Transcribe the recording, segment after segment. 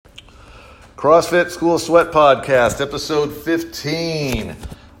CrossFit School of Sweat Podcast, episode 15.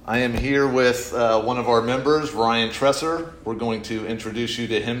 I am here with one of our members, Ryan Tresser. We're going to introduce you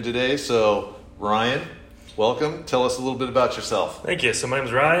to him today. So, Ryan, welcome. Tell us a little bit about yourself. Thank you. So my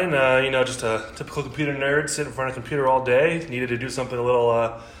name's Ryan. Just a typical computer nerd, sit in front of a computer all day. Needed to do something a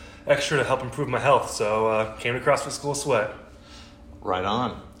little extra to help improve my health. So came to CrossFit School of Sweat. Right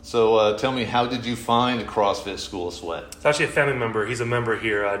on. So tell me, how did you find CrossFit School of Sweat? It's actually a family member. He's a member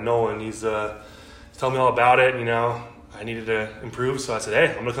here, Nolan. He's telling me all about it. You know, I needed to improve, so I said,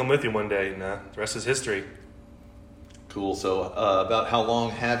 "Hey, I'm gonna come with you one day," and the rest is history. Cool. So about how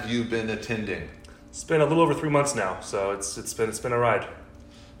long have you been attending? It's been a little over 3 months now, so it's been a ride.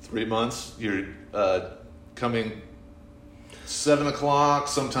 3 months. You're coming 7 o'clock,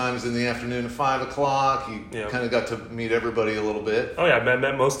 sometimes in the afternoon at 5 o'clock. You kind of got to meet everybody a little bit. Oh yeah, I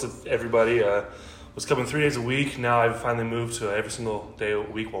met most of everybody. Was coming 3 days a week. Now I've finally moved to every single day a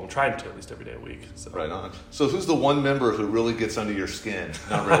week. Well, I'm trying to at least every day a week. So. Right on. So who's the one member who really gets under your skin?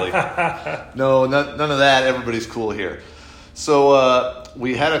 Not really. No, none of that. Everybody's cool here. So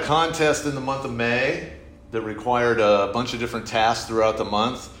we had a contest in the month of May that required a bunch of different tasks throughout the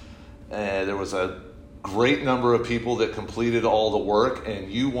month. There was a great number of people that completed all the work,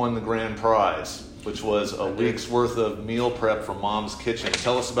 and you won the grand prize, which was a week's worth of meal prep from Mom's Kitchen.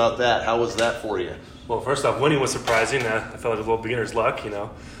 Tell us about that. How was that for you? Well, first off, winning was surprising. I felt like it was a little beginner's luck, you know.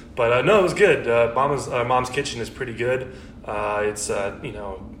 But no, it was good. Mom's Kitchen is pretty good. It's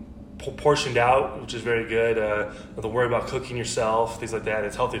portioned out, which is very good. Don't worry about cooking yourself, things like that.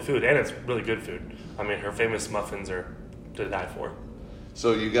 It's healthy food, and it's really good food. I mean, her famous muffins are to die for.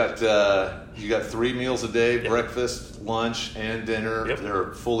 So you got 3 meals a day, yep. Breakfast, lunch, and dinner. Yep.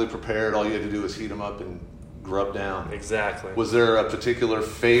 They're fully prepared. All you had to do was heat them up and grub down. Exactly. Was there a particular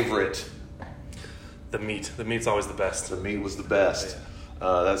favorite? The meat. The meat's always the best. The meat was the best.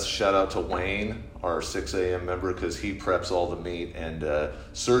 Yeah. That's a shout out to Wayne, our 6 a.m. member, because he preps all the meat. And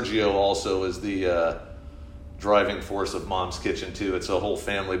Sergio also is the driving force of Mom's Kitchen, too. It's a whole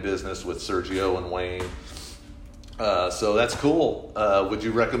family business with Sergio and Wayne. So that's cool. Would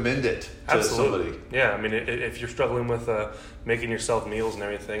you recommend it to Absolutely. somebody? Yeah, I mean, if you're struggling with making yourself meals and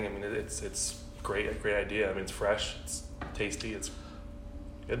everything, I mean, it's great, a great idea. I mean, it's fresh, it's tasty, it's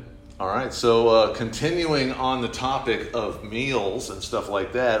good. All right, so continuing on the topic of meals and stuff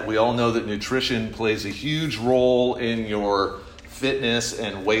like that, we all know that nutrition plays a huge role in your fitness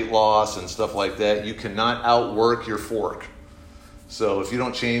and weight loss and stuff like that. You cannot outwork your fork. So if you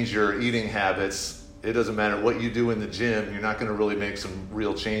don't change your eating habits, it doesn't matter what you do in the gym, you're not going to really make some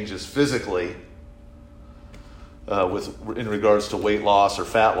real changes physically in regards to weight loss or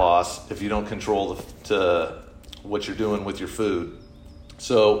fat loss if you don't control what you're doing with your food.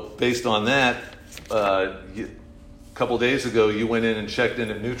 So based on that, a couple days ago, you went in and checked in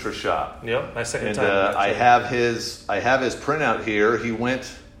at NutriShop. Yep, my second and, time. I have his printout here. He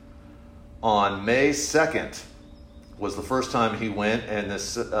went on May 2nd. Was the first time he went, and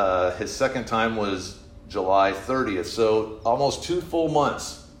his second time was July 30th. So almost 2 full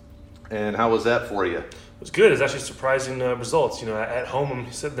months. And how was that for you? It was good. It's actually surprising results. You know, at home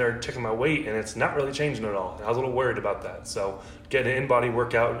I'm sitting there checking my weight, and it's not really changing at all. I was a little worried about that. So getting an in-body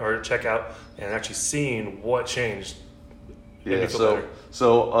workout or checkout and actually seeing what changed. Yeah.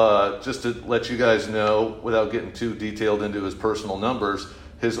 So just to let you guys know, without getting too detailed into his personal numbers,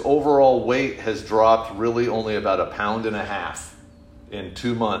 his overall weight has dropped really only about 1.5 pounds in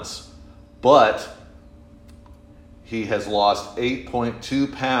 2 months, but he has lost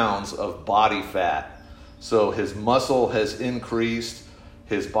 8.2 pounds of body fat. So his muscle has increased,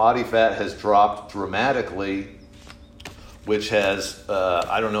 his body fat has dropped dramatically, which has,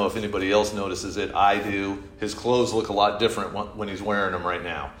 I don't know if anybody else notices it, I do. His clothes look a lot different when he's wearing them right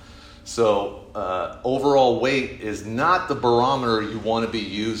now. So overall weight is not the barometer you want to be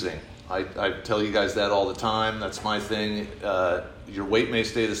using. I tell you guys that all the time. That's my thing. Your weight may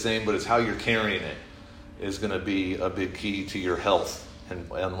stay the same, but it's how you're carrying it is going to be a big key to your health and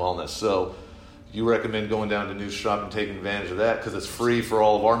wellness. So you recommend going down to NutriShop and taking advantage of that because it's free for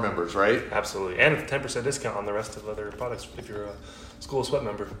all of our members, right? Absolutely. And it's a 10% discount on the rest of other products if you're a School of Sweat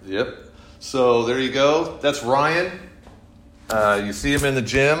member. Yep. So there you go. That's Ryan. You see him in the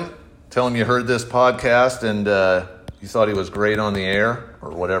gym. Tell him you heard this podcast and you thought he was great on the air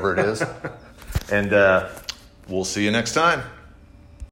or whatever it is. And we'll see you next time.